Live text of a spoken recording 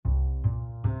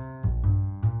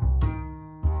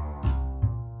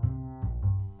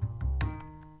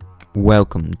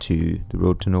Welcome to the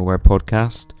Road to Nowhere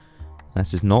podcast.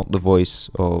 This is not the voice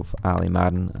of Ali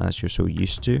Madden as you're so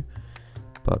used to,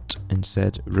 but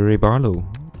instead Rory Barlow.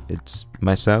 It's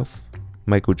myself,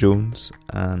 Michael Jones,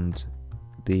 and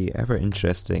the ever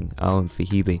interesting Alan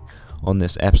Feehely on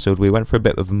this episode. We went for a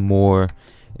bit of a more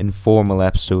informal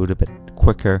episode, a bit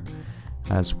quicker,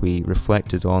 as we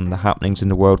reflected on the happenings in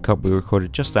the World Cup. We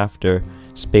recorded just after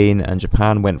Spain and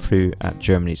Japan went through at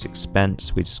Germany's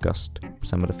expense. We discussed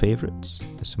some of the favourites,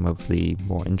 some of the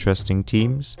more interesting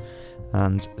teams,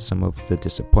 and some of the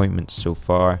disappointments so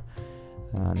far,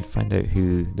 and find out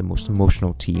who the most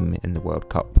emotional team in the World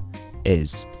Cup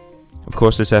is. Of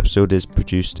course, this episode is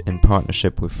produced in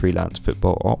partnership with Freelance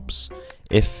Football Ops.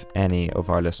 If any of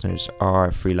our listeners are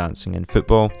freelancing in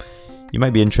football, you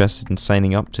might be interested in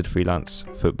signing up to the Freelance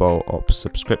Football Ops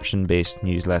subscription-based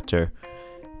newsletter.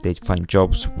 They find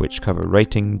jobs which cover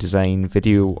writing, design,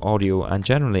 video, audio, and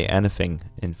generally anything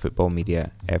in football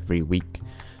media every week.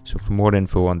 So for more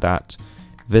info on that,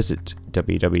 visit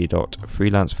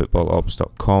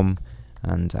www.freelancefootballops.com,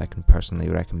 and I can personally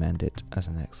recommend it as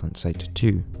an excellent site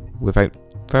too. Without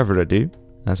further ado,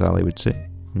 as Ali would say,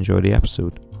 enjoy the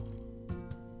episode.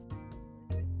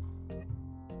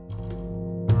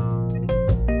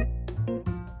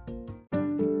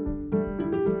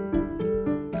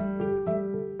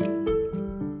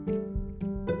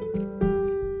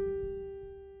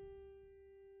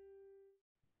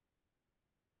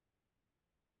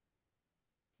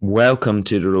 Welcome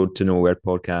to the Road to Nowhere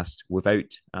podcast without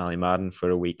Ali Madden for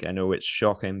a week. I know it's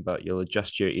shocking, but you'll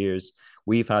adjust your ears.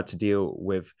 We've had to deal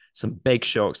with some big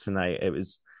shocks tonight. It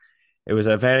was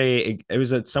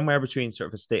somewhere between sort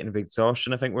of a state of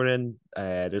exhaustion. I think we're in.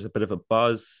 There's a bit of a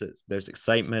buzz. There's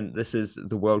excitement. This is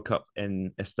the World Cup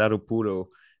in Estado Puro,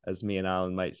 as me and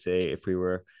Alan might say if we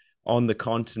were on the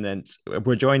continent.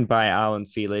 We're joined by Alan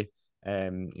Feehely,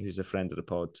 who's a friend of the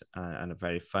pod and a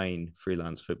very fine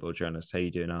freelance football journalist. How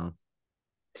you doing, Alan?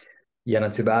 Yeah,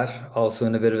 not too bad. Also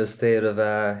in a bit of a state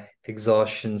of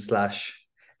exhaustion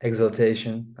 /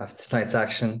 exaltation after tonight's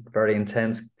action. Very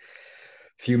intense.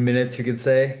 Few minutes, you could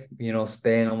say.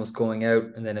 Spain almost going out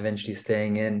and then eventually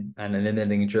staying in and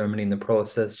eliminating Germany in the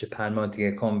process. Japan mounting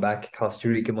a comeback. Costa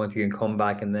Rica mounting a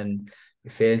comeback, and then we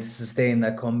failed to sustain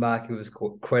that comeback. It was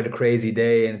quite a crazy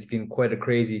day, and it's been quite a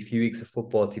crazy few weeks of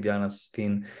football, to be honest. It's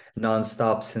been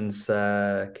non-stop since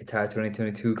Qatar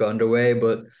 2022 got underway,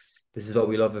 but this is what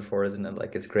we love it for, isn't it?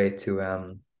 Like, it's great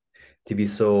to be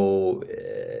so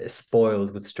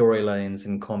spoiled with storylines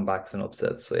and comebacks and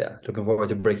upsets. So yeah, looking forward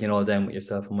to breaking it all down with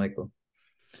yourself and Michael.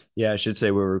 Yeah, I should say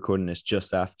we're recording this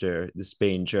just after the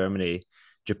Spain, Germany,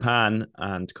 Japan,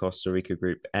 and Costa Rica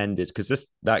group ended, because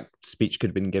that speech could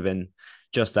have been given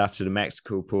just after the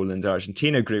Mexico, Poland,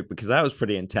 Argentina group, because that was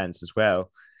pretty intense as well.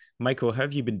 Michael, how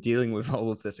have you been dealing with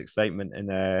all of this excitement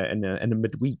in a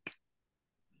midweek?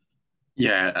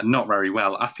 Yeah, not very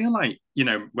well. I feel like,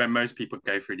 when most people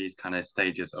go through these kind of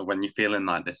stages, or when you're feeling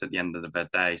like this at the end of the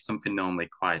day, something normally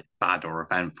quite bad or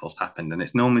eventful's happened. And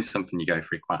it's normally something you go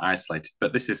through quite isolated.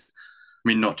 But this is,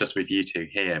 not just with you two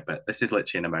here, but this is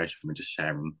literally an emotion we're just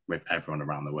sharing with everyone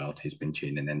around the world who's been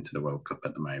tuning into the World Cup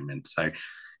at the moment. So,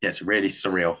 yeah, it's a really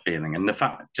surreal feeling. And the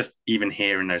fact, just even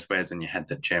hearing those words in your head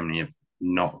that Germany have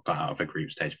not got out of a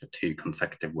group stage for 2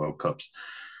 consecutive World Cups,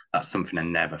 that's something I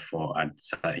never thought I'd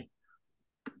say.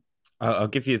 I'll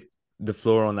give you the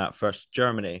floor on that first.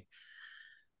 Germany,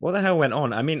 what the hell went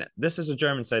on? I mean, this is a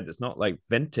German side that's not like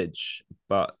vintage,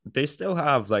 but they still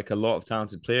have like a lot of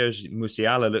talented players.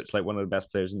 Musiala looks like one of the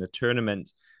best players in the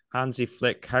tournament. Hansi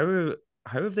Flick, how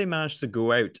have they managed to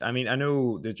go out? I mean, I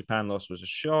know the Japan loss was a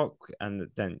shock, and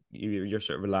then you're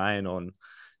sort of relying on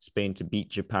Spain to beat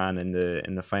Japan in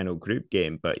the final group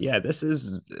game. But yeah, this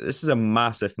is a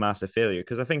massive failure,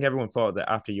 because I think everyone thought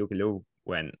that after Jogi Löw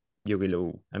went, I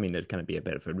mean, there'd kind of be a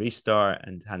bit of a restart,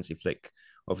 and Hansi Flick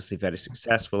obviously very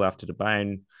successful after the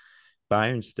Bayern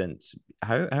stint.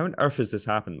 How on earth has this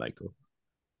happened, Michael?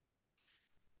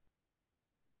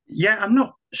 Yeah, I'm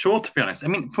not sure, to be honest. I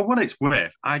mean, for what it's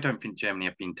worth, I don't think Germany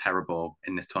have been terrible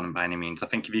in this tournament by any means. I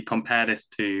think if you compare this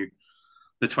to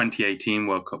the 2018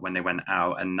 World Cup when they went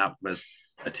out, and that was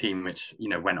a team which,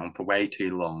 went on for way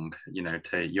too long,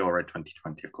 to Euro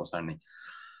 2020, of course, only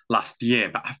last year.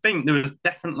 But I think there was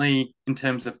definitely, in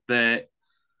terms of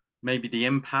maybe the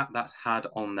impact that's had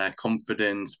on their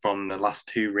confidence from the last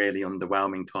 2 really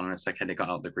underwhelming tournaments. Okay, they got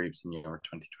out the groups in Euro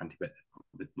 2020, but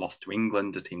they lost to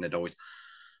England, a team they'd always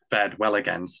fared well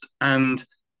against. And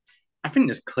I think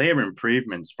there's clear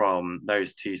improvements from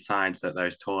those 2 sides at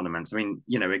those tournaments. I mean,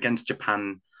 against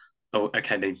Japan,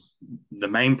 the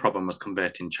main problem was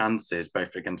converting chances,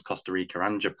 both against Costa Rica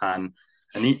and Japan.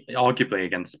 and arguably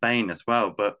against Spain as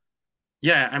well. But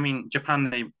yeah, I mean, Japan,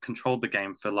 they controlled the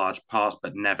game for large parts,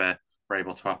 but never were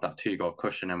able to have that 2-goal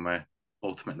cushion, and were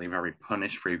ultimately very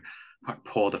punished through quite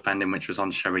poor defending, which was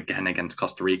on show again against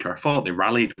Costa Rica. I thought they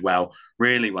rallied well,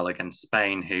 really well against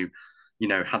Spain, who,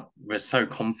 were so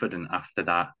confident after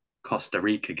that Costa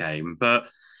Rica game. But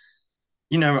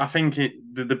I think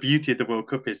the beauty of the World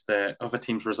Cup is the other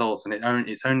teams' results, and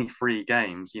it's only 3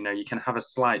 games. You can have a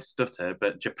slight stutter,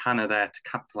 but Japan are there to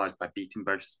capitalise by beating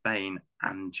both Spain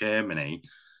and Germany.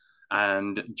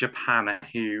 And Japan,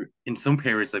 who in some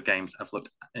periods of games have looked,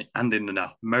 and in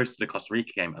most of the Costa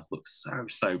Rica game have looked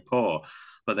so poor,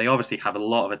 but they obviously have a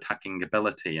lot of attacking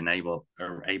ability and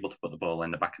are able to put the ball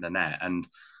in the back of the net. And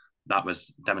that was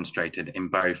demonstrated in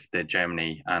both the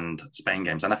Germany and Spain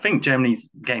games. And I think Germany's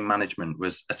game management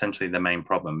was essentially the main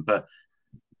problem. But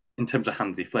in terms of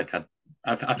Hansi Flick,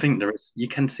 I think you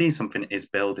can see something is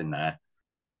building there.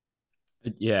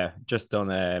 Yeah, just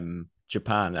on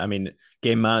Japan. I mean,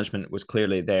 game management was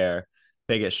clearly their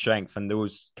biggest strength. And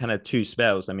those kind of 2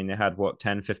 spells, I mean, they had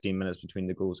 10, 15 minutes between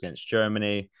the goals against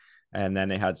Germany. And then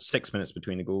they had 6 minutes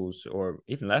between the goals, or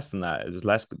even less than that. It was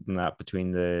less than that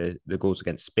between the goals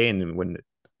against Spain,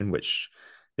 in which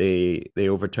they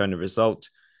overturned the result.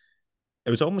 It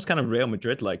was almost kind of Real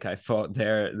Madrid like. I thought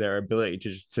their ability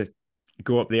to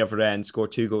go up the other end, score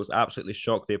 2 goals, absolutely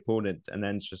shock the opponent, and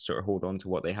then just sort of hold on to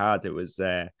what they had. It was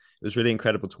really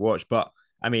incredible to watch. But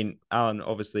I mean, Alan,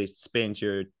 obviously Spain's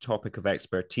your topic of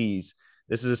expertise.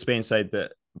 This is a Spain side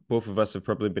that both of us have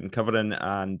probably been covering,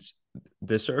 and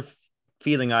the sort of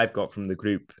feeling I've got from the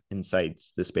group inside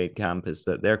the Spain camp is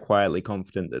that they're quietly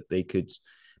confident that they could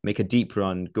make a deep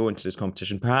run, go into this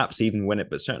competition, perhaps even win it,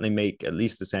 but certainly make at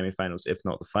least the semi-finals, if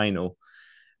not the final.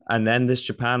 And then this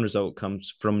Japan result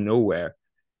comes from nowhere.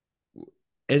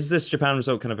 Is this Japan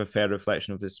result kind of a fair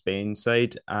reflection of the Spain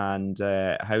side? And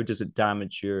how does it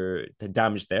damage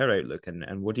their outlook?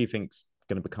 And what do you think's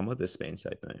going to become of this Spain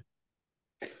side now?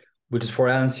 Which is before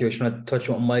I answer you, I just want to touch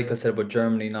on what Michael said about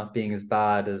Germany not being as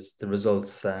bad as the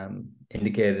results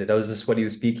indicated. That was just what he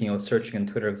was speaking. I was searching on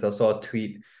Twitter because I saw a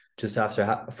tweet just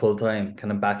after full time,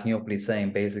 kind of backing up what he's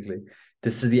saying. Basically,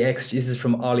 this is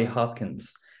from Ollie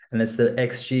Hopkins, and it's the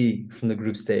XG from the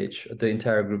group stage, the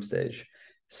entire group stage.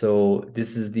 So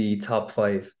this is the top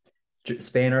 5.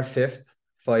 Spain are 5th,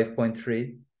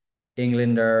 5.3.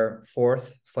 England are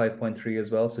 4th, 5.3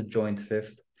 as well, so joint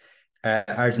 5th.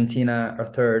 Argentina are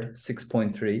 3rd,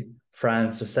 6.3.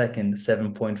 France are 2nd,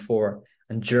 7.4.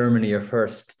 And Germany are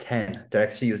 1st, 10. Their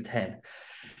XG is 10,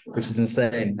 which is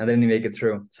insane. And they didn't make it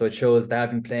through. So it shows they have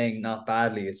been playing not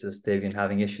badly. It's just they've been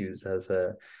having issues, as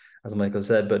Michael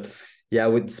said. But yeah,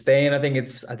 with Spain, I think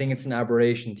it's an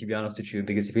aberration, to be honest with you,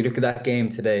 because if you look at that game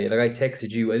today, like I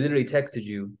literally texted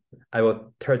you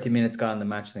about 30 minutes gone the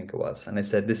match, I think it was, and I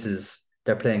said,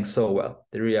 they're playing so well.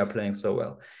 They really are playing so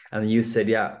well. And you said,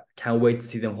 yeah, can't wait to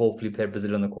see them hopefully play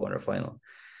Brazil in the quarterfinal.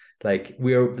 Like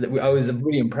I was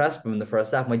really impressed with them in the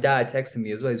first half. My dad texted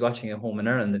me as well. He's watching at home in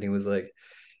Ireland, and he was like,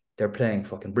 they're playing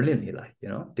fucking brilliantly,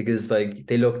 because like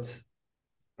they looked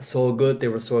so good. They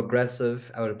were so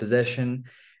aggressive, out of possession,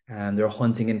 and they're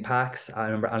hunting in packs. I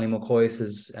remember Ali McCoy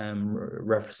is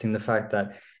referencing the fact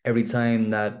that every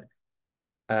time that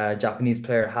a Japanese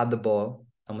player had the ball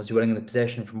and was dwelling in the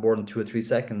possession for more than 2 or 3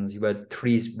 seconds, you had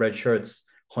 3 red shirts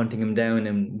hunting him down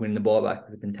and winning the ball back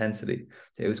with intensity.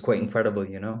 So it was quite incredible,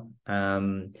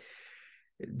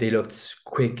 They looked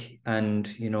quick and,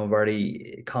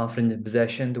 very confident in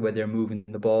possession, the way they're moving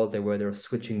the ball, they were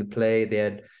switching the play. They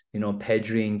had,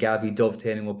 Pedri and Gavi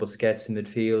dovetailing with Busquets in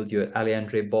midfield. You had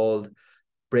Alejandro Bald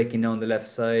breaking down the left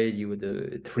side. You had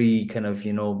the 3 kind of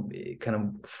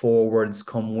forwards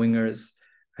come wingers,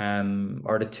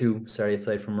 or the 2,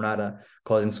 aside from Morata,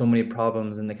 causing so many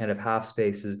problems in the kind of half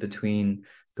spaces between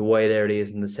the wide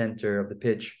areas and the center of the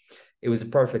pitch. It was a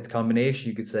perfect combination,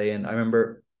 you could say. And I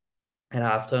remember at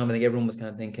halftime, I think everyone was kind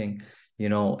of thinking,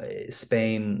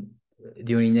 Spain,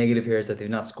 the only negative here is that they've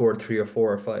not scored 3 or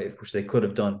 4 or 5, which they could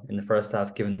have done in the first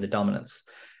half, given the dominance.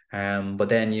 But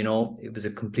then, it was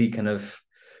a complete kind of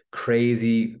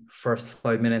crazy first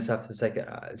 5 minutes after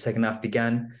the second half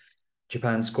began.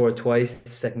 Japan scored twice, the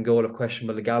second goal of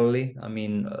questionable legality. I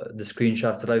mean, the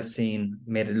screenshots that I've seen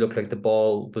made it look like the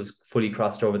ball was fully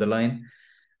crossed over the line.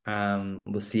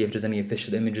 We'll see if there's any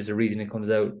official images or reasoning comes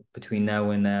out between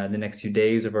now and the next few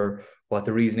days over what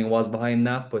the reasoning was behind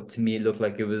that. But to me, it looked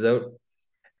like it was out.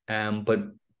 But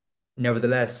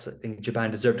nevertheless, I think Japan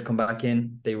deserved to come back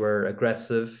in. They were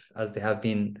aggressive, as they have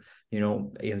been,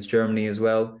 against Germany as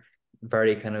well.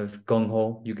 Very kind of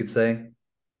gung-ho, you could say.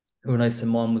 Unai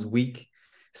Simon was weak.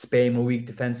 Spain were weak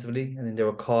defensively, and then they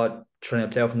were caught trying to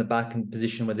play out from the back in a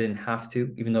position where they didn't have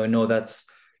to, even though I know that's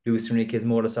Luis Enrique's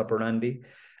modus operandi.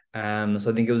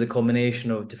 So I think it was a combination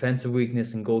of defensive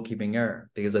weakness and goalkeeping error,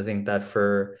 because I think that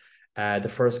for the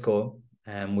first goal,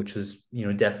 which was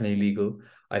definitely legal,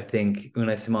 I think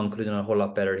Unai Simon could have done a whole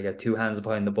lot better. He had two hands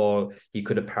behind the ball. He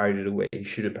could have parried it away. He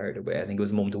should have parried it away. I think it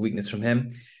was a moment of weakness from him.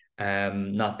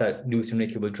 Not that Luis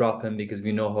Enrique will drop him, because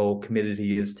we know how committed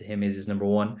he is to him as his number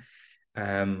one.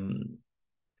 And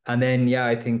then, yeah,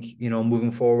 I think,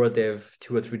 moving forward, they have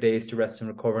 2 or 3 days to rest and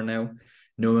recover now.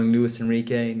 Knowing Luis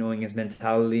Enrique, knowing his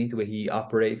mentality, the way he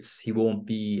operates, he won't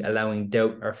be allowing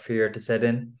doubt or fear to set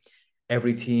in.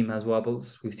 Every team has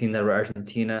wobbles. We've seen that with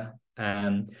Argentina.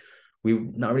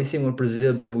 We've not really seen with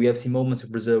Brazil, but we have seen moments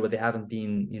with Brazil where they haven't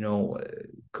been,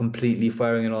 completely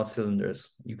firing on all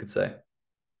cylinders, you could say,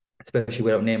 especially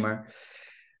without Neymar.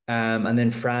 And then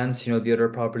France, the other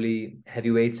probably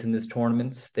heavyweights in this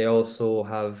tournament, they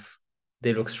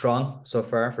look strong so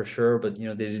far for sure, but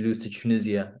they did lose to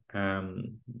Tunisia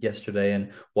yesterday.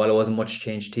 And while it wasn't much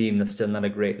changed team, that's still not a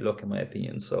great look in my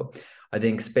opinion. So I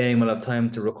think Spain will have time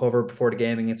to recover before the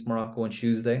game against Morocco on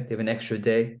Tuesday. They have an extra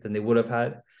day than they would have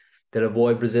had. They'll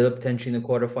avoid Brazil potentially in the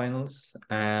quarterfinals.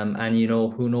 And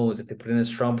who knows, if they put in a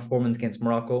strong performance against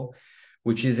Morocco,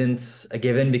 which isn't a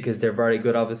given because they're very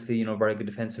good, obviously, very good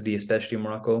defensively, especially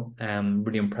Morocco.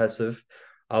 Really impressive.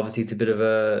 Obviously, it's a bit of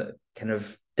a kind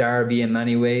of derby in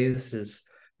many ways.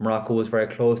 Morocco was very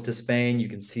close to Spain. You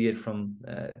can see it from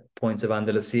points of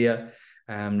Andalusia.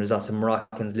 There's also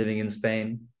Moroccans living in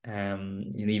Spain.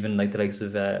 Even like the likes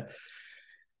of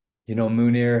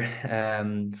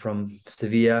Munir from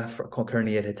Sevilla,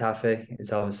 currently at Getafe,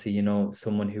 is obviously,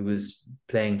 someone who was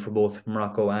playing for both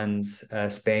Morocco and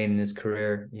Spain in his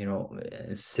career,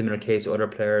 a similar case to other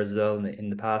players as well in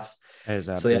the past. As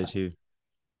so yeah, too.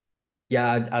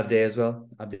 Yeah, Abde as well.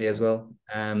 Abde as well.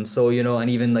 So, and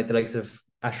even like the likes of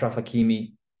Ashraf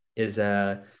Hakimi is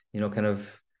kind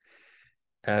of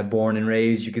born and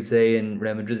raised, you could say, in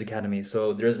Real Madrid's academy.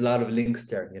 So there's a lot of links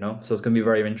there, So it's going to be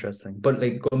very interesting. But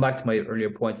like going back to my earlier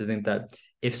point, I think that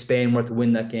if Spain were to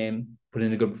win that game, put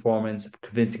in a good performance, a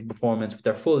convincing performance with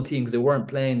their full team, because they weren't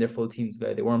playing their full team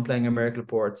today. They weren't playing American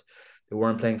Laporte. They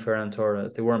weren't playing Ferran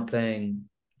Torres. They weren't playing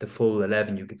the full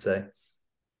 11, you could say.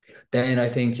 Then I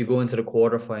think you go into the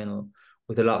quarterfinal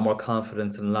with a lot more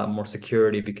confidence and a lot more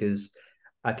security, because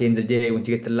at the end of the day, once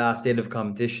you get to the last day of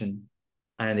competition,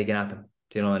 anything can happen,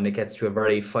 and it gets to a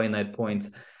very finite point.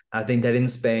 I think that in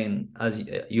Spain, as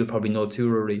you'll probably know too,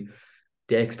 Rory,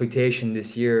 the expectation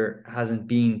this year hasn't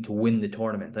been to win the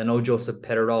tournament. I know Josep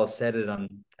Pedrerol said it on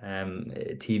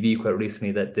TV quite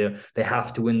recently that they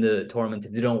have to win the tournament.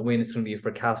 If they don't win, it's going to be a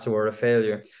fracasso or a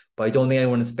failure. But I don't think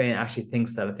anyone in Spain actually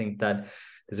thinks that. I think that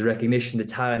there's a recognition the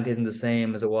talent isn't the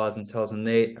same as it was in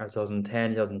 2008 or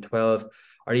 2010, 2012,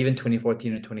 or even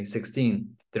 2014 or 2016.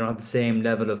 They don't have the same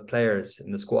level of players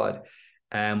in the squad.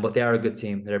 But they are a good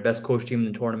team. They're the best coach team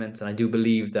in the tournament. And I do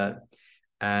believe that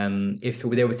if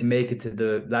they were to make it to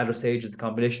the latter stage of the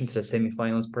competition, to the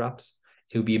semi-finals perhaps,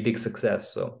 it would be a big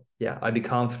success. So yeah, I'd be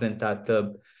confident that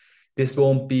this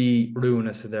won't be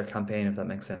ruinous to their campaign, if that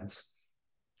makes sense.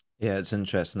 Yeah, it's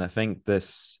interesting. I think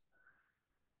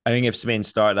if Spain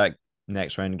start that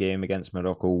next round game against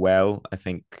Morocco well, I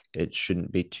think it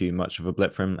shouldn't be too much of a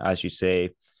blip for him. As you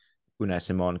say, Unai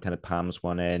Simon kind of palms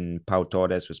one in. Pau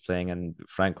Torres was playing, and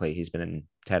frankly, he's been in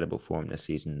terrible form this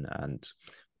season and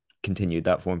continued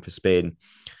that form for Spain.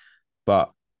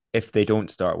 But if they don't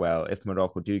start well, if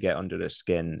Morocco do get under their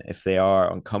skin, if they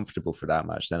are uncomfortable for that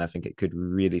match, then I think it could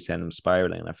really send them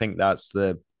spiraling. I think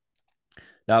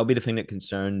that'll be the thing that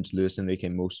concerned Luis Enrique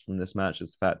most from this match,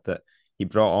 is the fact that he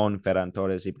brought on Ferran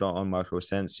Torres, he brought on Marco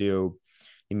Asensio,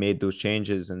 he made those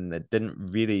changes, and it didn't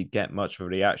really get much of a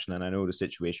reaction. And I know the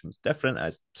situation was different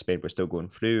as Spain were still going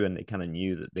through, and they kind of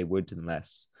knew that they would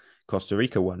unless Costa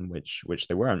Rica won, which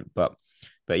they weren't. But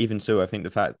even so, I think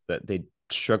the fact that they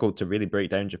struggled to really break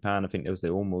down Japan, I think there was the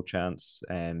Olmo chance,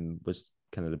 was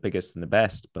kind of the biggest and the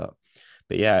best. But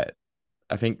yeah,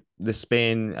 I think the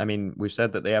Spain, I mean, we've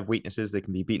said that they have weaknesses. They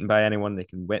can be beaten by anyone. They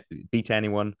can beat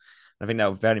anyone. I think that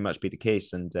will very much be the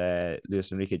case. And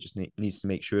Luis Enrique just needs to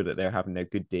make sure that they're having their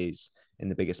good days in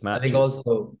the biggest matches.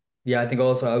 I think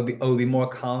also I would be more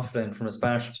confident from a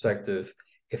Spanish perspective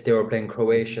if they were playing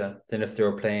Croatia than if they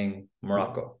were playing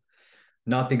Morocco.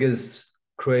 Not because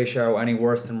Croatia are any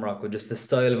worse than Morocco, just the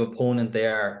style of opponent they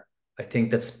are. I think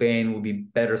that Spain will be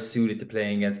better suited to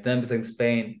playing against them, because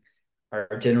Spain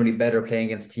are generally better playing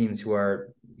against teams who are,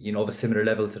 of a similar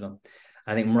level to them.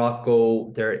 I think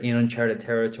Morocco, they're in uncharted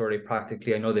territory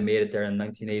practically. I know they made it there in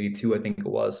 1982, I think it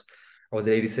was. or was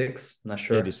it 86? I'm not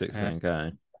sure. 86, I think.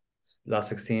 Aye. Last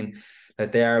 16.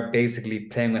 Like they are basically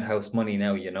playing with house money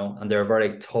now, and they're a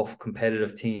very tough,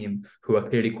 competitive team who are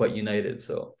clearly quite united.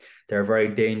 So they're a very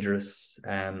dangerous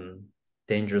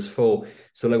foe.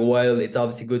 So like while it's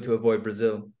obviously good to avoid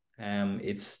Brazil,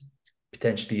 it's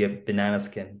potentially a banana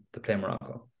skin to play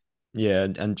Morocco. Yeah,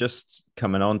 and just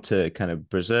coming on to kind of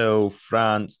Brazil,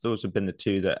 France, those have been the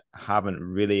two that haven't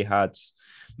really had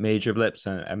major blips.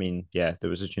 And I mean, yeah, there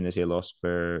was a Tunisia loss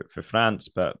for France,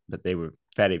 but they were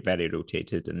very, very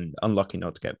rotated and unlucky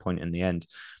not to get a point in the end.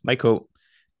 Michael,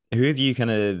 who have you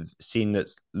kind of seen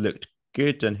that's looked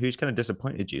good and who's kind of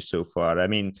disappointed you so far? I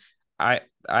mean,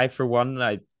 I for one,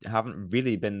 I haven't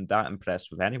really been that impressed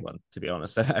with anyone, to be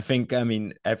honest. I think, I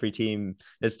mean, every team,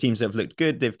 there's teams that have looked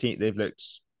good, they've looked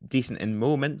decent in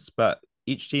moments, but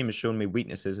each team has shown me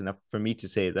weaknesses enough for me to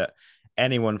say that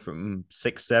anyone from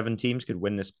 6, 7 teams could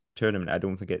win this tournament. I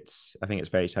think it's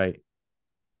very tight.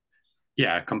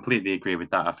 Yeah, I completely agree with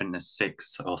that. I think there's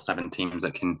 6 or 7 teams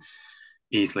that can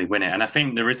easily win it. And I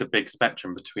think there is a big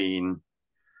spectrum between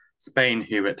Spain,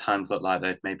 who at times look like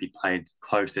they've maybe played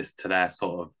closest to their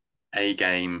sort of A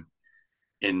game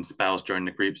in spells during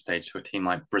the group stage, to a team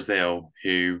like Brazil,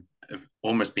 who have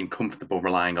almost been comfortable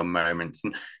relying on moments.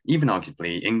 And even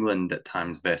arguably England at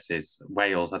times versus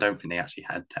Wales, I don't think they actually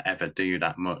had to ever do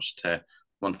that much to,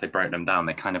 once they broke them down,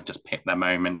 they kind of just picked their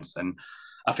moments. And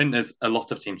I think there's a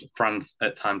lot of teams, France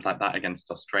at times like that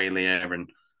against Australia. And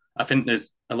I think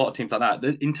there's a lot of teams like that.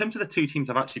 In terms of the two teams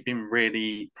I've actually been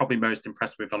really probably most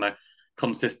impressed with on a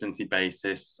consistency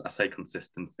basis, I say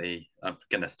consistency, I'm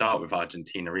going to start with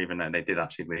Argentina, even though they did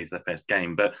actually lose their first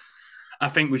game. But I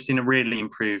think we've seen a really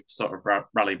improved sort of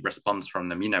rally response from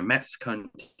them. Mexico and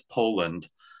Poland,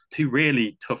 two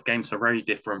really tough games for very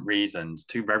different reasons,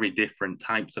 two very different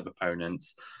types of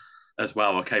opponents as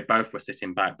well. Okay, both were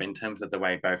sitting back, but in terms of the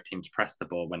way both teams pressed the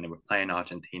ball when they were playing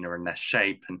Argentina and their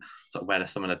shape and sort of where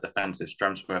some of the defensive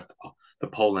strengths were for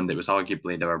Poland, it was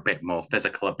arguably they were a bit more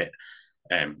physical, a bit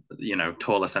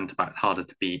taller centre backs, harder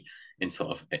to beat in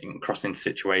sort of in crossing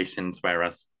situations,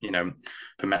 whereas,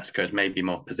 for Mexico, it's maybe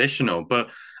more positional. But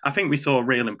I think we saw a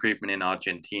real improvement in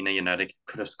Argentina. They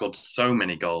could have scored so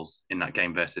many goals in that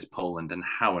game versus Poland, and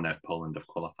how on earth Poland have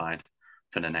qualified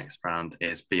for the next round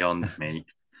is beyond me.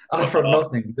 For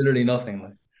nothing, literally nothing.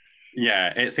 Like,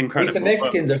 yeah, it's at least the incredible.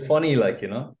 Mexicans are funny,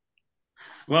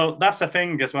 Well, that's the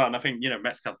thing as well. And I think,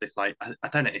 Mexico have this, I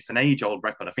don't know, it's an age old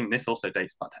record. I think this also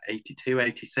dates back to 82,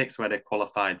 86, where they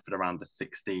qualified for the round of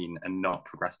 16 and not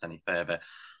progressed any further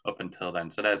up until then.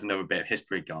 So there's another bit of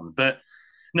history gone. But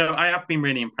no, I have been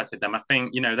really impressed with them. I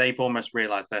think, they've almost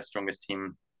realised their strongest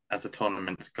team as the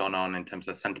tournament's gone on in terms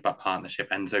of centre back partnership.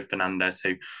 Enzo Fernandez,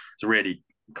 who has really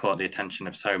caught the attention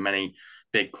of so many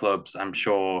big clubs, I'm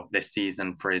sure, this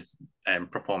season for his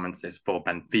performances for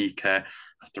Benfica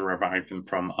after reviving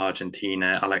from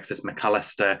Argentina. Alexis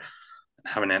McAllister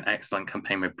having an excellent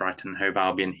campaign with Brighton and Hove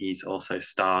Albion. He's also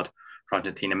starred for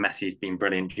Argentina. Messi's been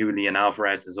brilliant. Julian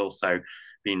Alvarez has also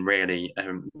been really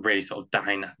sort of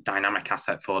dynamic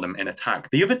asset for them in attack.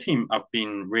 The other team I've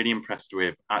been really impressed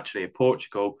with, actually,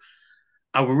 Portugal.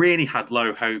 I really had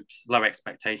low hopes, low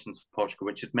expectations for Portugal,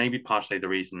 which is maybe partially the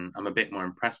reason I'm a bit more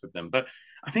impressed with them. But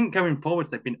I think going forwards,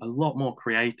 they've been a lot more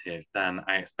creative than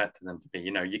I expected them to be.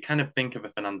 You kind of think of a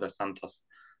Fernando Santos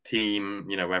team,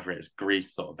 whether it's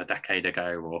Greece sort of a decade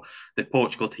ago or the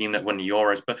Portugal team that won the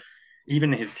Euros, but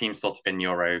even his team sort of in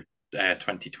Euro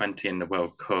 2020 in the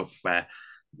World Cup, where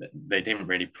they didn't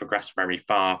really progress very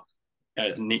far,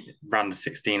 round of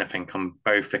 16, I think, on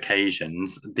both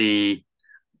occasions. They've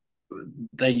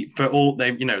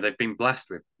been blessed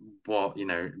with what,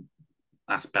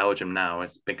 that's Belgium now.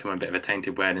 It's become a bit of a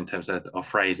tainted word in terms of, or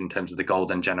phrase in terms of the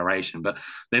golden generation, but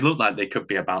they look like they could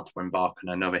be about to embark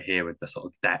on another here with the sort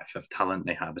of depth of talent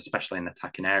they have, especially in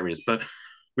attacking areas. But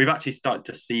we've actually started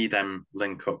to see them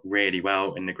link up really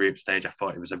well in the group stage. I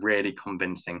thought it was a really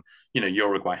convincing,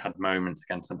 Uruguay had moments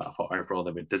against them, but I thought overall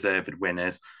they were deserved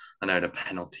winners. I know the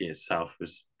penalty itself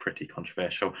was pretty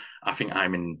controversial. I think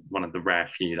I'm in one of the rare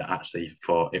few that actually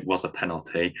thought it was a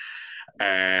penalty.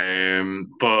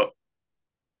 But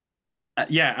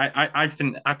I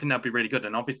think that'd be really good.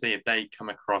 And obviously, if they come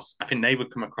across, I think they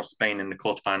would come across Spain in the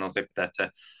quarterfinals if they're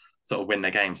to sort of win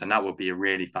their games, and that would be a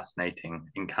really fascinating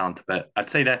encounter. But I'd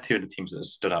say they're two of the teams that have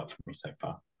stood up for me so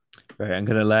far. Right, I'm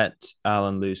going to let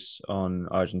Alan loose on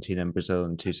Argentina and Brazil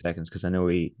in 2 seconds because I know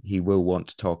he will want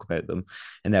to talk about them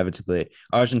inevitably.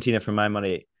 Argentina, for my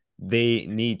money, they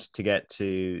need to get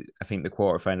to, I think, the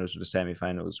quarterfinals or the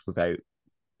semifinals without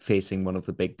facing one of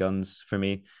the big guns for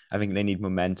me. I think they need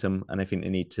momentum, and I think they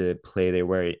need to play their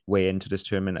way into this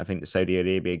tournament. I think the Saudi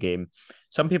Arabia game,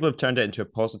 some people have turned it into a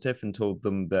positive and told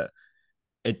them that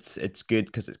it's good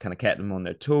because it's kind of kept them on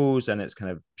their toes and it's kind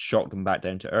of shocked them back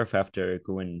down to earth after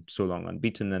going so long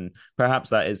unbeaten. And perhaps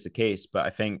that is the case, but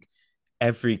I think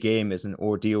every game is an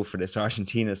ordeal for this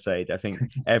Argentina side. I think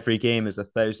every game is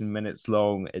 1,000 minutes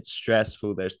long. It's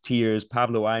stressful. There's tears.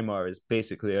 Pablo Aimar is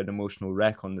basically an emotional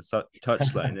wreck on the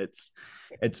touchline.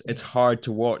 It's hard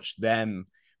to watch them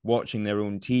watching their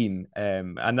own team,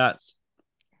 and I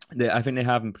think they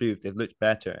have improved. They've looked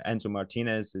better. Enzo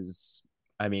Martinez is,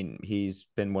 I mean, he's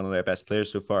been one of their best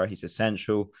players so far. He's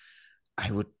essential. I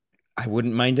would I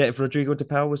wouldn't mind it if Rodrigo de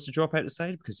Paul was to drop out the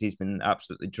side, because he's been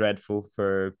absolutely dreadful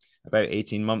for about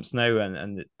 18 months now,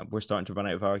 and we're starting to run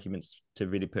out of arguments to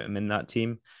really put him in that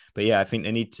team. But yeah, I think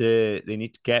they need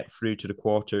to get through to the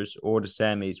quarters or the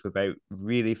semis without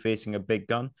really facing a big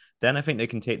gun. Then I think they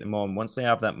can take them on once they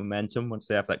have that momentum, once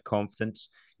they have that confidence.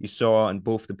 You saw in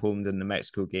both the Poland and the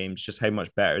Mexico games just how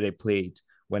much better they played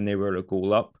when they were a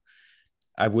goal up.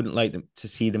 I wouldn't like them to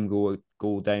see them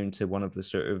go down to one of the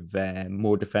sort of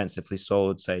more defensively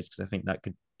solid sides, because I think that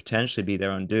could potentially be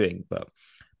their undoing. But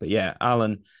yeah,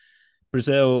 Alan,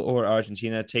 Brazil or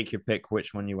Argentina, take your pick.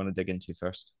 Which one you want to dig into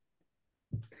first?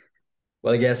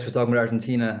 Well, I guess we're talking about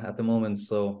Argentina at the moment,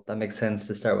 so that makes sense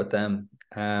to start with them.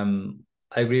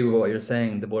 I agree with what you're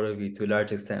saying, the both of you, to a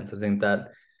large extent. I think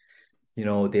that,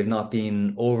 they've not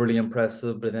been overly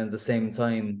impressive, but then at the same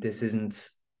time, this isn't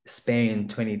Spain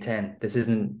 2010. This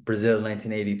isn't Brazil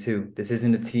 1982. This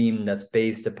isn't a team that's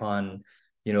based upon,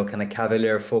 kind of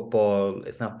cavalier football.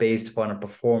 It's not based upon a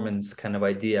performance kind of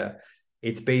idea.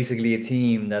 It's basically a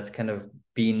team that's kind of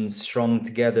been strung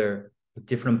together with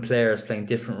different players playing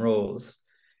different roles.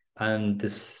 And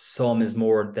this sum is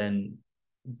more than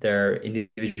their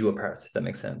individual parts, if that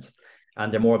makes sense.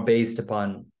 And they're more based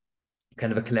upon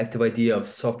kind of a collective idea of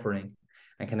suffering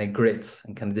and kind of grit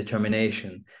and kind of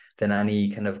determination than any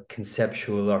kind of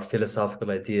conceptual or philosophical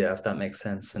idea, if that makes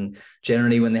sense. And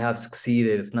generally, when they have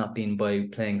succeeded, it's not been by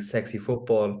playing sexy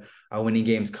football or winning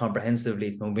games comprehensively.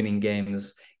 It's been winning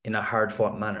games in a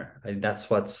hard-fought manner. That's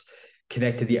what's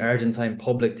connected the Argentine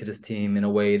public to this team in a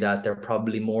way that they're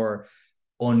probably more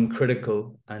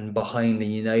uncritical and behind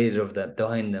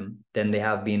them than they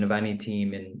have been of any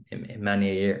team in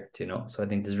many a year, So I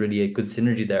think there's really a good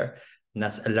synergy there. And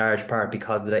that's a large part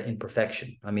because of that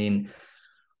imperfection. I mean,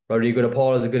 Rodrigo de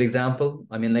Paul is a good example.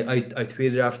 I mean, like I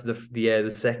tweeted after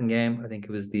the second game, I think it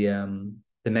was the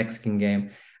Mexican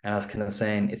game, and I was kind of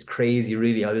saying it's crazy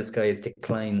really how this guy has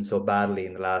declined so badly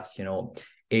in the last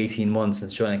 18 months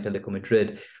since joining Atletico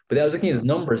Madrid. But I was looking at his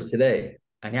numbers today,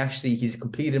 and he's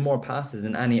completed more passes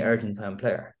than any Argentine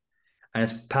player, and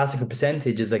his passing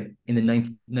percentage is like in the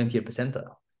 90th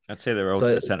percentile. I'd say they're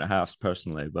all centre halves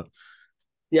personally, but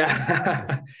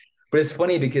yeah. But it's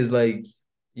funny because, like,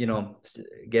 I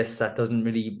guess that doesn't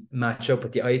really match up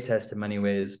with the eye test in many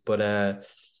ways. But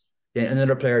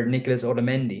another player, Nicolas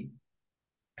Otamendi,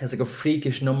 has like a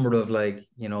freakish number of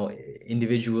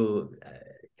individual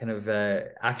kind of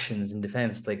actions in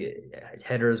defense, like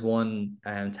headers one,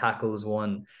 tackles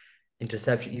one,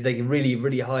 interception. He's like really,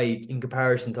 really high in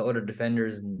comparison to other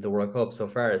defenders in the World Cup so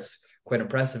far. It's quite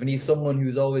impressive. And he's someone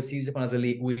who's always seized upon as a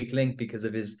weak link because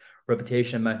of his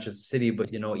reputation in Manchester City.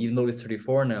 But, even though he's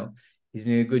 34 now, he's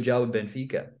doing a good job at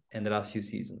Benfica in the last few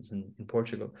seasons in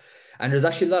Portugal. And there's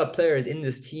actually a lot of players in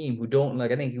this team who don't I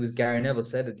think it was Gary Neville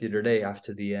said it the other day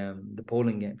after the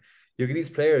Poland game. You look at these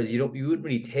players, you wouldn't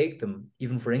really take them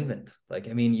even for England.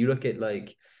 You look at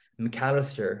like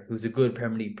McAllister, who's a good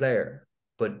Premier League player,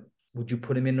 but would you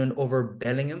put him in over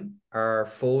Bellingham or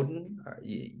Foden?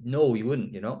 No, you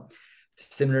wouldn't,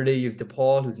 Similarly, you have De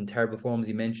Paul, who's in terrible form, as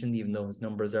you mentioned, even though his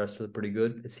numbers are still pretty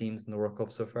good, it seems, in the World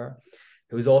Cup so far.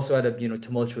 It was also had a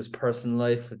tumultuous personal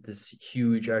life with this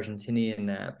huge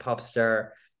Argentinian pop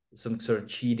star, some sort of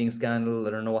cheating scandal.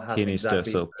 I don't know what happened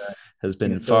exactly. So has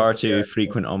been far too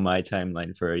frequent on my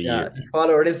timeline for a year. You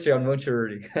follow her Instagram, don't you,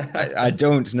 Rudy? I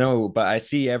don't know, but I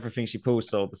see everything she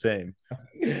posts all the same.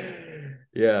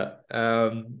 Yeah.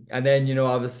 And then,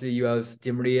 obviously you have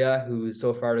Di Maria, who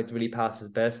so far looked really past his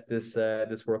best this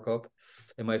World Cup,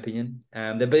 in my opinion.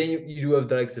 But then you do have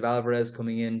the likes of Alvarez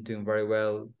coming in, doing very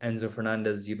well. Enzo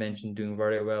Fernandez, you mentioned, doing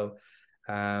very well.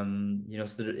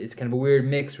 So it's kind of a weird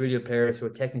mix, really, of players who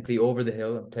are technically over the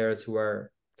hill and players who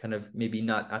are kind of maybe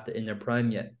not in their prime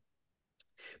yet.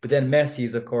 But then Messi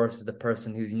is, of course, the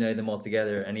person who's united them all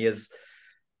together, and he is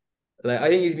I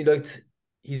think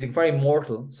he's looked very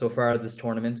mortal so far this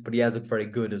tournament, but he has looked very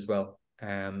good as well.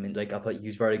 I thought he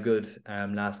was very good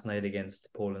last night against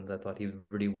Poland. I thought he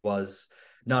really was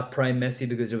not prime Messi,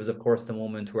 because there was, of course, the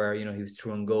moment where, you know, he was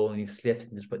through on goal and he slipped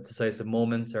in the decisive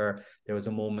moment, or there was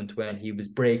a moment when he was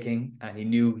breaking and he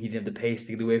knew he didn't have the pace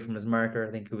to get away from his marker.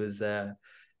 I think it was the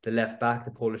left back,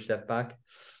 the Polish left back.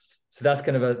 So that's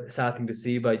kind of a sad thing to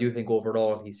see, but I do think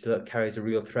overall he still carries a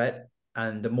real threat.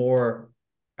 And the more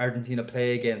Argentina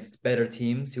play against better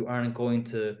teams who aren't going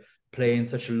to play in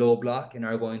such a low block and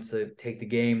are going to take the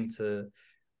game to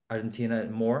Argentina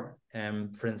more.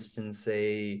 For instance,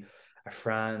 a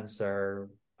France, or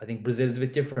I think Brazil is a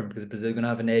bit different because Brazil are going to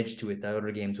have an edge to it that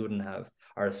other games wouldn't have,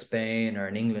 or Spain or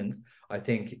in England. I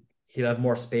think he'll have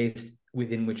more space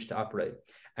within which to operate.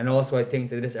 And also, I think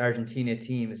that this Argentina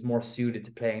team is more suited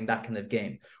to playing that kind of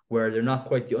game where they're not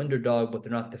quite the underdog, but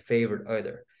they're not the favorite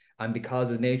either. And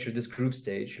because of the nature of this group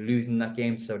stage, losing that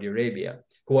game to Saudi Arabia,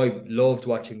 who I loved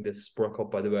watching this World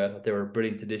Cup, by the way, I thought they were a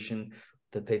brilliant addition.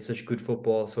 That played such good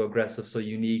football, so aggressive, so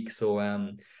unique,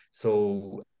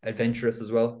 so adventurous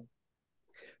as well.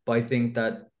 But I think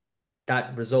that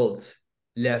that result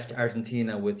left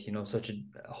Argentina with, you know, such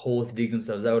a hole to dig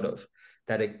themselves out of,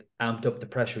 that it amped up the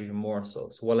pressure even more so.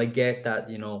 So while I get that,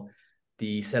 you know,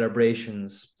 the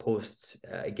celebrations post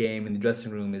a game in the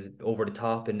dressing room is over the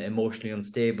top and emotionally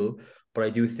unstable, but I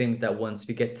do think that once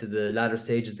we get to the latter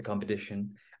stages of the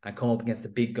competition and come up against the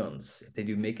big guns, if they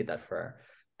do make it that far,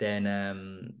 then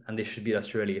and they should beat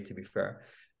Australia, to be fair,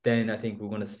 then I think we're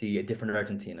going to see a different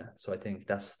Argentina. So I think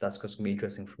that's what's going to be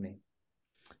interesting for me.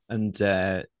 And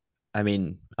I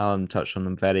mean, Alan touched on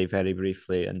them very, very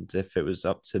briefly. And if it was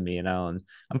up to me and Alan,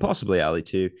 and possibly Ali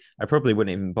too, I probably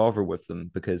wouldn't even bother with them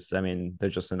because, I mean, they're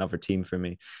just another team for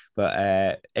me.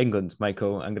 But England,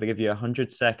 Michael, I'm going to give you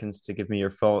 100 seconds to give me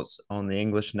your thoughts on the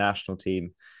English national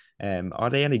team. Are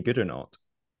they any good or not?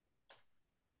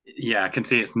 Yeah, I can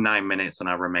see it's 9 minutes on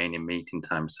our remaining meeting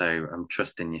time, so I'm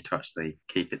trusting you to actually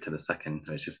keep it to the second.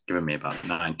 It's just giving me about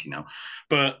 90 now.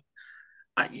 But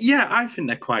yeah, I think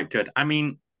they're quite good. I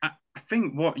mean, I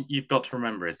think what you've got to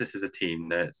remember is this is a team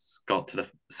that's got to the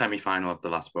semi-final of the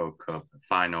last World Cup,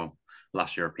 final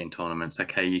last European tournaments.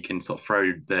 Okay, you can sort of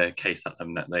throw the case at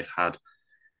them that they've had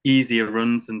easier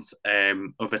runs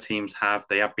than other teams have.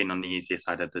 They have been on the easier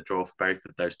side of the draw for both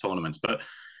of those tournaments, but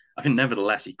I think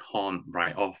nevertheless you can't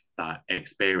write off that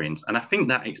experience. And I think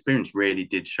that experience really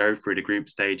did show through the group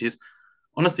stages.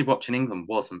 Honestly, watching England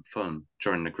wasn't fun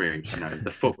during the groups. You know,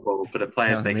 the football for the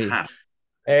players they had.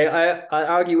 Hey, I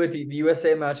argue with you. The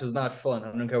USA match was not fun. I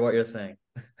don't care what you're saying.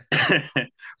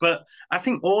 But I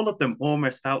think all of them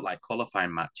almost felt like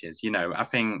qualifying matches. You know, I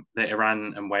think the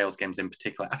Iran and Wales games in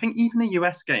particular. I think even the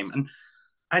US game, and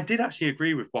I did actually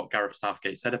agree with what Gareth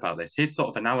Southgate said about this. His sort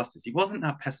of analysis, he wasn't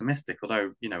that pessimistic,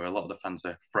 although, you know, a lot of the fans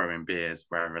are throwing beers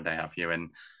wherever they have you and,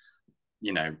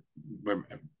 you know, were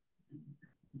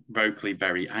vocally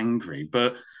very angry.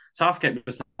 But Southgate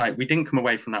was like, we didn't come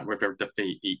away from that with a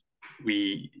defeat.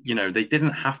 We, you know, they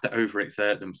didn't have to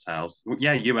overexert themselves.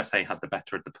 Yeah, USA had the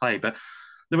better of the play, but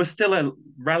there was still a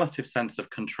relative sense of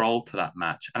control to that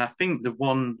match. And I think the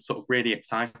one sort of really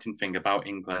exciting thing about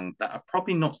England that I've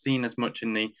probably not seen as much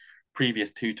in the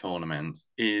previous two tournaments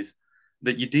is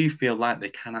that you do feel like they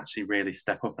can actually really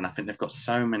step up. And I think they've got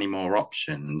so many more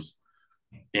options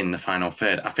in the final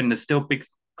third. I think there's still big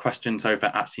questions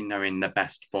over actually knowing the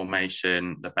best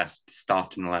formation, the best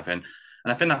starting 11.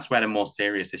 And I think that's where the more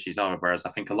serious issues are. Whereas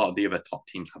I think a lot of the other top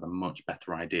teams have a much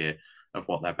better idea of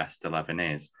what their best 11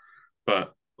 is.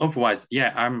 But otherwise,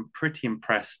 yeah, I'm pretty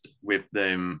impressed with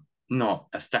them, not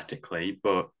aesthetically,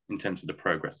 but in terms of the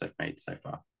progress they've made so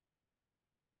far.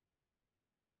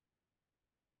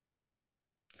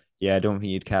 Yeah, I don't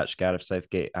think you'd catch Gareth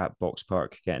Southgate at Box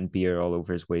Park getting beer all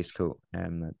over his waistcoat.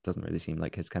 That doesn't really seem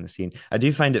like his kind of scene. I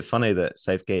do find it funny that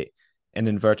Southgate, in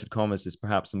inverted commas, is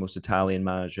perhaps the most Italian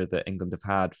manager that England have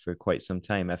had for quite some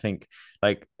time. I think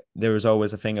like there was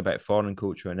always a thing about foreign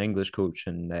coach or an English coach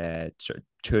and sort of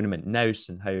tournament nous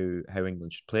and how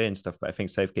England should play and stuff. But I think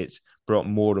Southgate's brought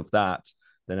more of that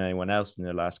than anyone else in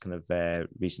their last kind of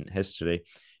recent history.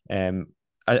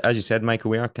 As you said,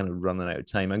 Michael, we are kind of running out of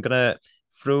time. I'm gonna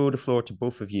throw the floor to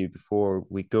both of you before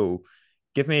we go.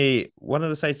 Give me one of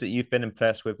the sides that you've been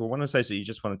impressed with, or one of the sides that you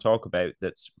just want to talk about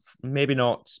that's maybe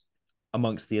not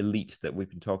amongst the elite that we've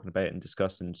been talking about and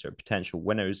discussing sort of potential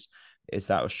winners. Is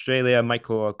that Australia?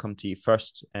 Michael, I'll come to you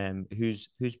first. Who's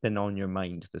been on your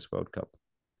mind this World Cup?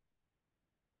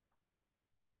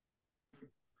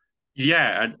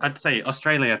 Yeah, I'd say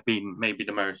Australia have been maybe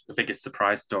the biggest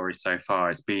surprise story so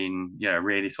far. It's been, you know,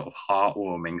 really sort of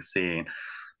heartwarming seeing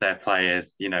their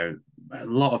players, you know, a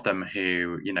lot of them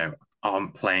who, you know,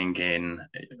 aren't playing in,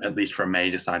 at least for a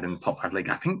major side in the top five league.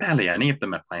 I think barely any of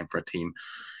them are playing for a team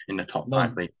in the top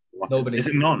five None. league. Nobody. Is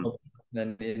it none?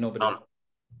 Then nobody. None.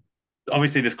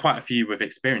 obviously there's quite a few with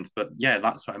experience, but yeah,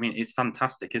 that's what I mean. It's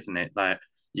fantastic, isn't it? Like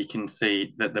you can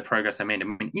see that the progress they made. I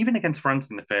mean, even against France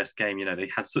in the first game, they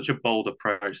had such a bold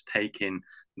approach taking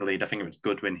the lead. I think it was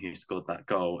Goodwin who scored that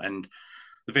goal. And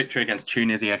the victory against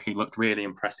Tunisia, he looked really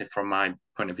impressive from my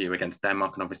point of view against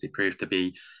Denmark, and obviously proved to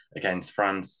be against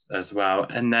France as well.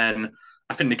 And then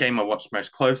I think the game I watched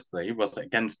most closely was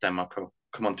against Denmark. I'll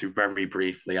come on to very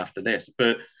briefly after this.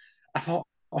 But I thought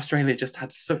Australia just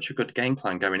had such a good game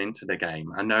plan going into the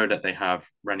game. I know that they have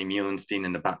Rennie Meulenstein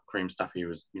in the backroom staff, who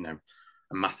was, a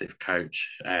massive coach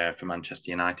for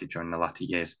Manchester United during the latter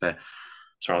years for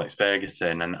Sir Alex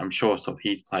Ferguson, and I'm sure sort of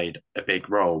he's played a big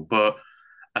role. But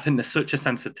I think there's such a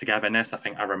sense of togetherness. I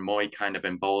think Aaron Moy kind of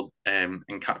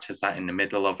and captures that in the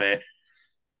middle of it.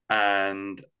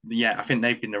 And yeah, I think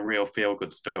they've been a real feel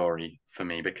good story for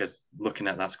me because looking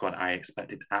at that squad, I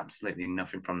expected absolutely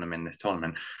nothing from them in this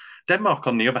tournament. Denmark,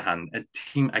 on the other hand, a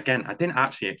team, again, I didn't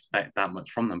actually expect that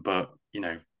much from them, but,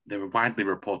 they were widely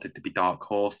reported to be dark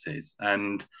horses.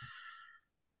 And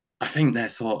I think they're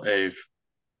sort of,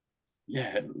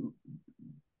 yeah,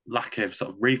 lack of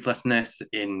sort of ruthlessness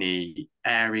in the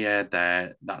area,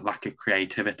 that lack of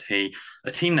creativity.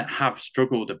 A team that have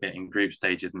struggled a bit in group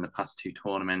stages in the past two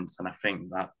tournaments, and I think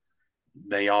that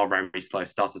they are very slow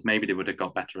starters. Maybe they would have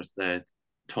got better as the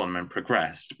tournament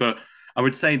progressed, but I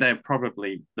would say they're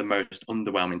probably the most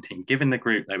underwhelming team, given the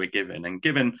group they were given, and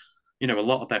given a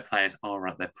lot of their players are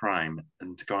at their prime,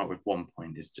 and to go out with 1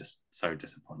 point is just so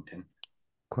disappointing.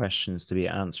 Questions to be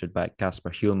answered by Casper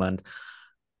Hulmand.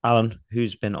 Alan,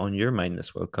 who's been on your mind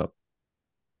this World Cup?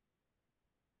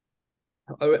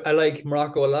 I like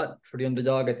Morocco a lot for the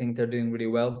underdog. I think they're doing really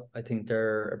well. I think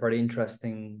they're a very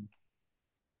interestingly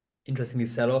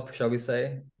set up, shall we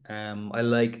say. I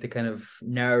like the kind of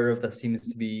narrative that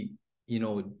seems to be,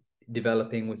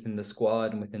 developing within the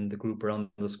squad and within the group around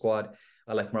the squad.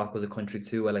 I like Morocco as a country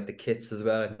too. I like the kits as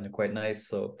well. I think they're quite nice.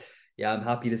 So yeah, I'm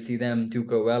happy to see them do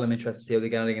go well. I'm interested to see how they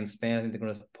get on against Spain. I think they're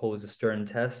going to pose a stern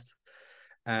test.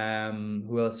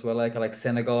 Who else do I like? I like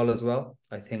Senegal as well.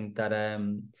 I think that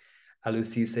Aliou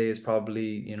Cisse is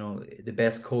probably, the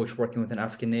best coach working with an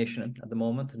African nation at the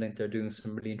moment. I think they're doing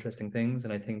some really interesting things.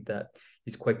 And I think that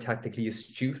he's quite tactically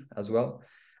astute as well.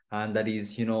 And that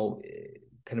he's,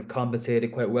 kind of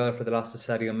compensated quite well for the loss of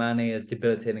Sadio Mane, as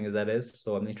debilitating as that is.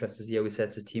 So I'm interested to see how he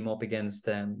sets his team up against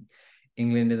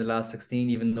England in the last 16,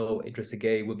 even though Idrissa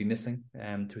Gueye will be missing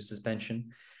through suspension.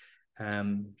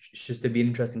 It's just to be an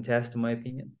interesting test, in my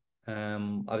opinion.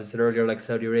 I said earlier, like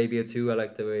Saudi Arabia too. I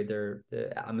like the way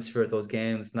the atmosphere at those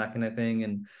games and that kind of thing,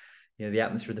 and the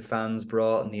atmosphere the fans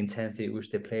brought and the intensity at which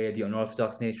they played, the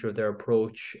unorthodox nature of their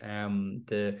approach,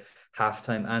 the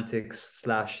halftime antics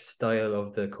 / style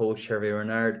of the coach Hervé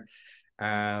Renard.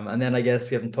 And then I guess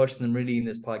we haven't touched them really in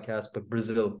this podcast, but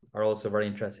Brazil are also very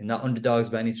interesting. Not underdogs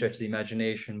by any stretch of the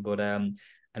imagination, but an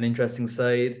interesting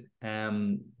side.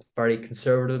 Very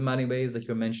conservative in many ways, like you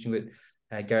were mentioning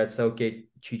with Gareth Southgate.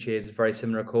 Chiche is a very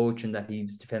similar coach in that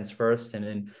he's defense first, and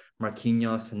then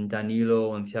Marquinhos and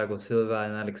Danilo and Thiago Silva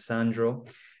and Alexandro,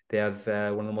 they have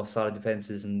one of the most solid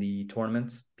defenses in the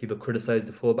tournament. People criticize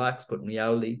the fullbacks, but in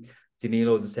reality,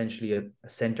 Danilo is essentially a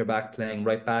centre back playing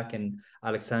right back, and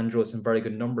Alexandro has some very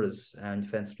good numbers and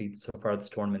defensively so far this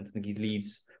tournament. I think he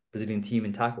leads Brazilian team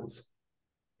in tackles.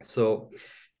 So,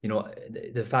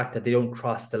 the fact that they don't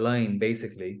cross the line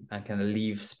basically and kind of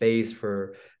leave space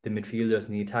for the midfielders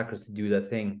and the attackers to do their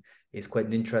thing is quite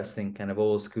an interesting kind of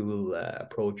old school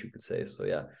approach, you could say. So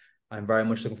yeah, I'm very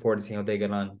much looking forward to seeing how they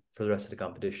get on for the rest of the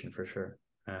competition for sure.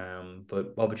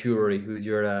 But what about you, Rory? Who's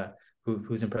your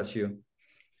who's impressed you?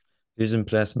 Who's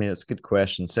impressed me? That's a good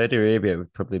question. Saudi Arabia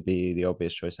would probably be the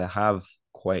obvious choice. I have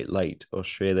quite liked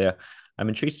Australia. I'm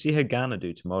intrigued to see how Ghana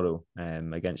do tomorrow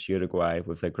against Uruguay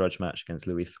with their grudge match against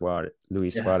Luis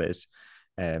Suarez.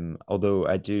 Although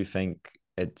I do think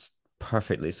it's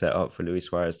perfectly set up for Luis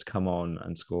Suarez to come on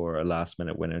and score a last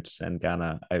minute winner to send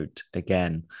Ghana out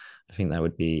again. I think that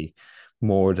would be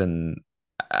more than,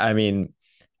 I mean,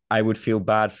 I would feel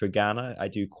bad for Ghana. I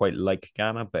do quite like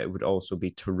Ghana, but it would also be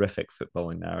terrific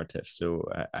footballing narrative. So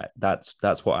that's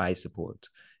what I support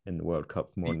in the World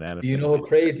Cup more than You anything. know how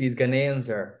crazy these Ghanaians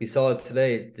are. We saw it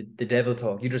today, the devil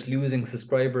talk. You're just losing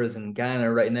subscribers in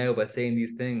Ghana right now by saying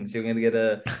these things. You're going to get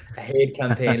a hate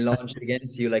campaign launched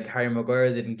against you like Harry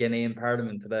Maguire did in Ghanaian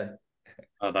Parliament today.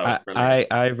 Oh, that was brilliant.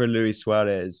 Either Luis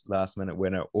Suarez last minute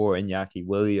winner or Iñaki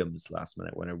Williams last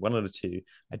minute winner. One of the two,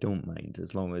 I don't mind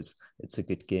as long as it's a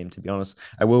good game. To be honest,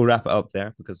 I will wrap it up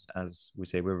there because, as we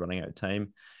say, we're running out of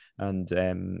time,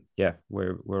 and yeah,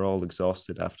 we're all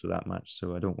exhausted after that match,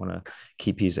 so I don't want to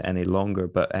keep you any longer.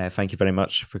 But thank you very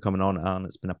much for coming on, Alan.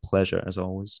 It's been a pleasure as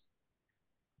always.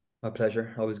 My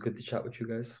pleasure. Always good to chat with you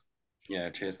guys. Yeah,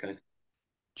 cheers, guys.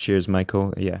 Cheers,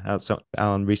 Michael. Yeah, so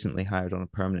Alan recently hired on a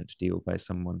permanent deal by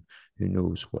someone who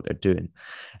knows what they're doing.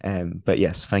 But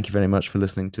yes, thank you very much for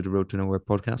listening to the Road to Nowhere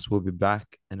podcast. We'll be back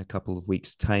in a couple of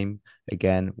weeks' time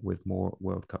again with more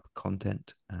World Cup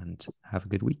content. And have a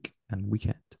good week and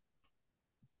weekend.